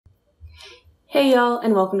Hey y'all,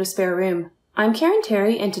 and welcome to Spare Room. I'm Karen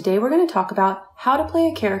Terry, and today we're going to talk about how to play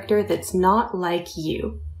a character that's not like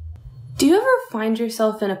you. Do you ever find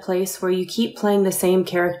yourself in a place where you keep playing the same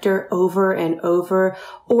character over and over,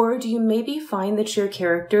 or do you maybe find that your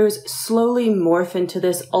characters slowly morph into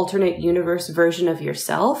this alternate universe version of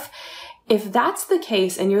yourself? If that's the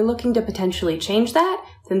case and you're looking to potentially change that,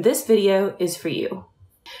 then this video is for you.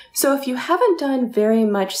 So if you haven't done very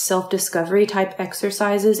much self-discovery type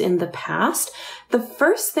exercises in the past, the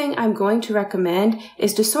first thing I'm going to recommend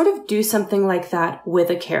is to sort of do something like that with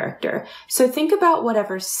a character. So think about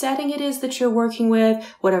whatever setting it is that you're working with,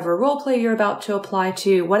 whatever roleplay you're about to apply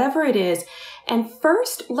to, whatever it is. And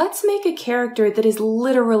first, let's make a character that is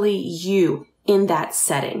literally you in that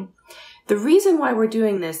setting. The reason why we're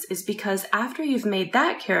doing this is because after you've made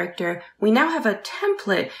that character, we now have a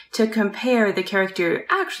template to compare the character you're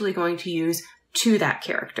actually going to use to that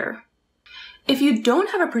character. If you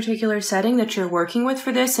don't have a particular setting that you're working with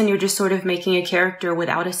for this and you're just sort of making a character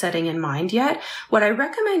without a setting in mind yet, what I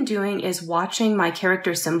recommend doing is watching my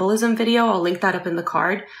character symbolism video. I'll link that up in the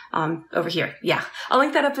card over here. Yeah, I'll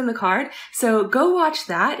link that up in the card. So go watch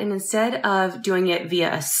that, and instead of doing it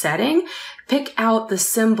via a setting, pick out the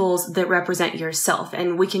symbols that represent yourself,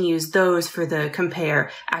 and we can use those for the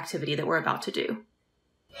compare activity that we're about to do.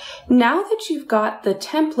 Now that you've got the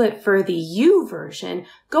template for the you version,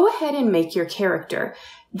 go ahead and make your character.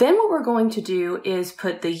 Then what we're going to do is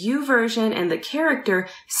put the you version and the character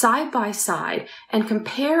side by side and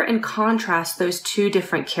compare and contrast those two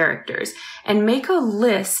different characters and make a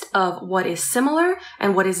list of what is similar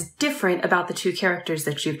and what is different about the two characters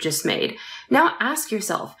that you've just made. Now ask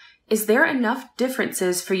yourself, is there enough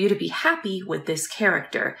differences for you to be happy with this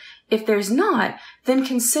character? If there's not, then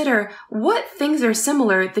consider what things are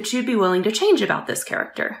similar that you'd be willing to change about this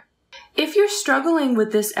character. If you're struggling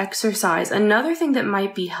with this exercise, another thing that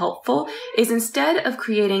might be helpful is instead of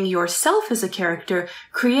creating yourself as a character,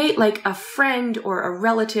 create like a friend or a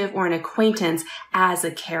relative or an acquaintance as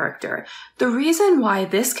a character. The reason why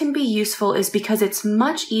this can be useful is because it's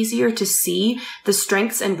much easier to see the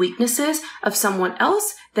strengths and weaknesses of someone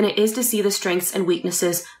else than it is to see the strengths and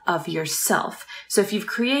weaknesses of yourself. So if you've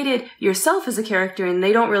created yourself as a character and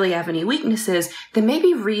they don't really have any weaknesses, then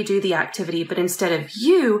maybe redo the activity, but instead of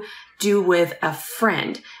you, do with a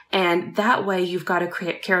friend. And that way you've got a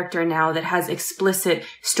character now that has explicit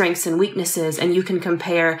strengths and weaknesses, and you can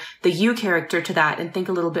compare the you character to that and think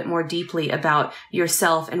a little bit more deeply about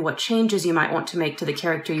yourself and what changes you might want to make to the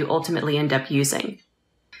character you ultimately end up using.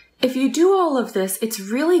 If you do all of this, it's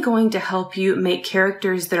really going to help you make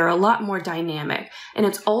characters that are a lot more dynamic, and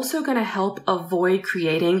it's also going to help avoid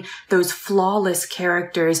creating those flawless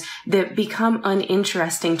characters that become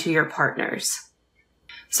uninteresting to your partners.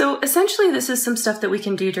 So essentially, this is some stuff that we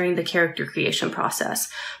can do during the character creation process.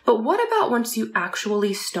 But what about once you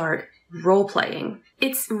actually start role-playing?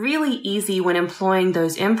 It's really easy when employing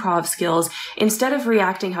those improv skills, instead of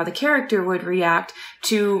reacting how the character would react,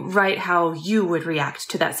 to write how you would react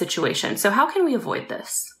to that situation. So how can we avoid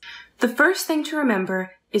this? The first thing to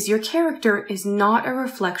remember is your character is not a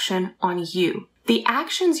reflection on you. The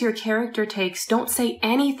actions your character takes don't say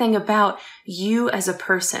anything about you as a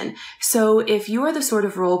person. So if you're the sort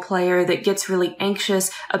of role player that gets really anxious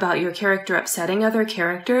about your character upsetting other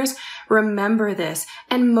characters, remember this.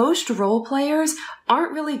 And most role players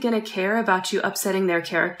aren't really going to care about you upsetting their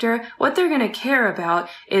character. What they're going to care about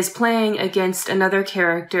is playing against another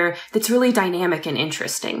character that's really dynamic and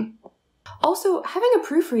interesting. Also, having a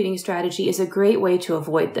proofreading strategy is a great way to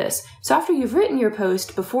avoid this. So after you've written your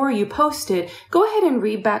post, before you post it, go ahead and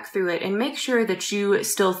read back through it and make sure that you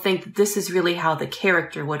still think that this is really how the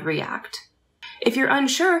character would react. If you're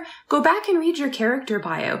unsure, go back and read your character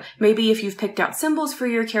bio. Maybe if you've picked out symbols for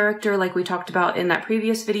your character like we talked about in that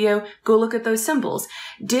previous video, go look at those symbols.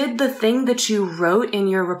 Did the thing that you wrote in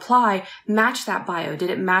your reply match that bio? Did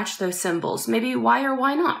it match those symbols? Maybe why or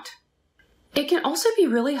why not? It can also be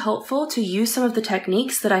really helpful to use some of the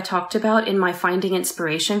techniques that I talked about in my Finding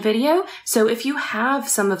Inspiration video. So if you have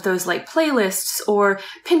some of those like playlists or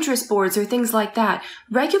Pinterest boards or things like that,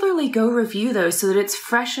 regularly go review those so that it's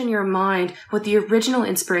fresh in your mind what the original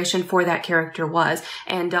inspiration for that character was.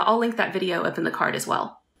 And I'll link that video up in the card as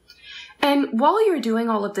well. And while you're doing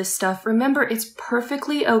all of this stuff, remember it's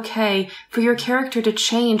perfectly okay for your character to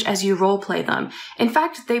change as you roleplay them. In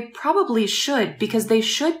fact, they probably should, because they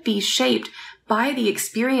should be shaped by the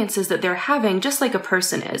experiences that they're having, just like a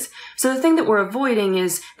person is. So the thing that we're avoiding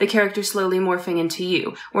is the character slowly morphing into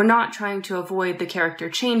you. We're not trying to avoid the character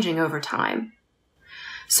changing over time.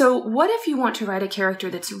 So what if you want to write a character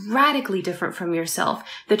that's radically different from yourself,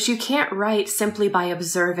 that you can't write simply by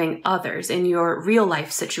observing others in your real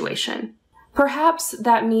life situation? Perhaps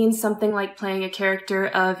that means something like playing a character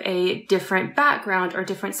of a different background or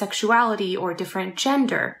different sexuality or different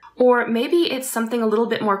gender. Or maybe it's something a little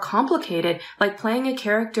bit more complicated, like playing a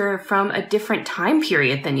character from a different time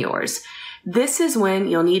period than yours. This is when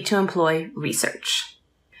you'll need to employ research.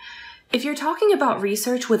 If you're talking about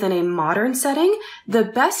research within a modern setting, the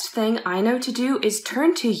best thing I know to do is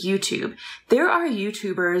turn to YouTube. There are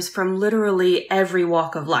YouTubers from literally every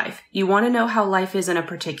walk of life. You want to know how life is in a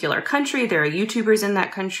particular country, there are YouTubers in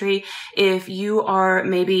that country. If you are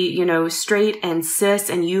maybe, straight and cis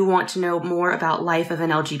and you want to know more about life of an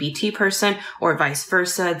LGBT person or vice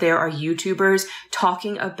versa, there are YouTubers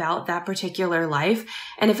talking about that particular life.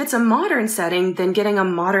 And if it's a modern setting, then getting a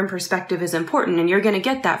modern perspective is important, and you're going to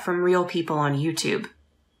get that from real people on YouTube.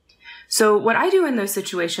 So what I do in those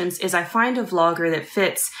situations is I find a vlogger that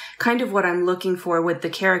fits kind of what I'm looking for with the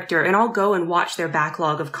character, and I'll go and watch their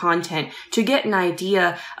backlog of content to get an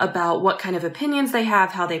idea about what kind of opinions they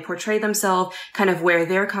have, how they portray themselves, kind of where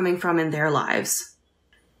they're coming from in their lives.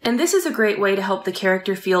 And this is a great way to help the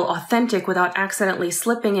character feel authentic without accidentally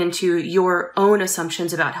slipping into your own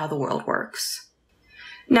assumptions about how the world works.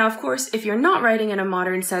 Now, of course, if you're not writing in a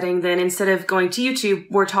modern setting, then instead of going to YouTube,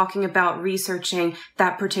 we're talking about researching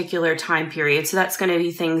that particular time period. So that's going to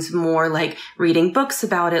be things more like reading books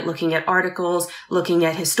about it, looking at articles, looking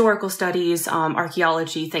at historical studies,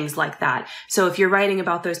 archaeology, things like that. So if you're writing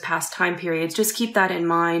about those past time periods, just keep that in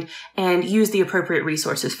mind and use the appropriate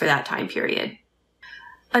resources for that time period.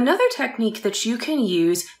 Another technique that you can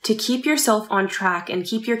use to keep yourself on track and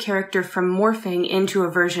keep your character from morphing into a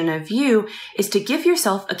version of you is to give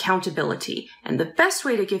yourself accountability. And the best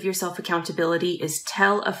way to give yourself accountability is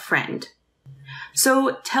tell a friend.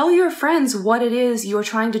 So tell your friends what it is you're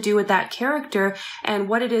trying to do with that character and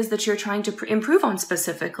what it is that you're trying to improve on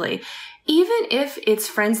specifically. Even if it's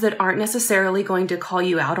friends that aren't necessarily going to call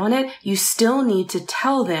you out on it, you still need to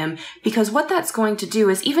tell them, because what that's going to do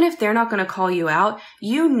is, even if they're not going to call you out,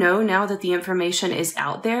 you know now that the information is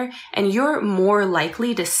out there and you're more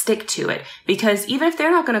likely to stick to it, because even if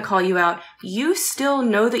they're not going to call you out, you still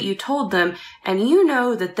know that you told them and you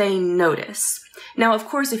know that they notice. Now, of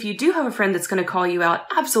course, if you do have a friend that's going to call you out,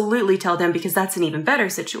 absolutely tell them, because that's an even better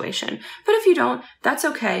situation. But if you don't, that's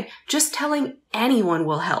okay. Just telling anyone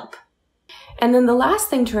will help. And then the last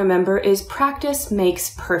thing to remember is practice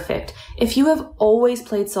makes perfect. If you have always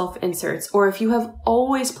played self-inserts, or if you have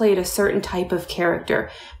always played a certain type of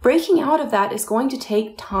character, breaking out of that is going to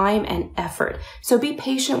take time and effort. So be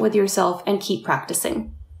patient with yourself and keep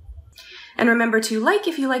practicing. And remember to like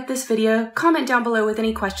if you like this video, comment down below with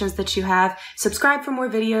any questions that you have, subscribe for more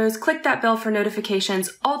videos, click that bell for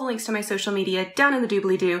notifications, all the links to my social media down in the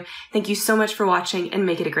doobly-doo. Thank you so much for watching, and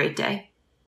make it a great day.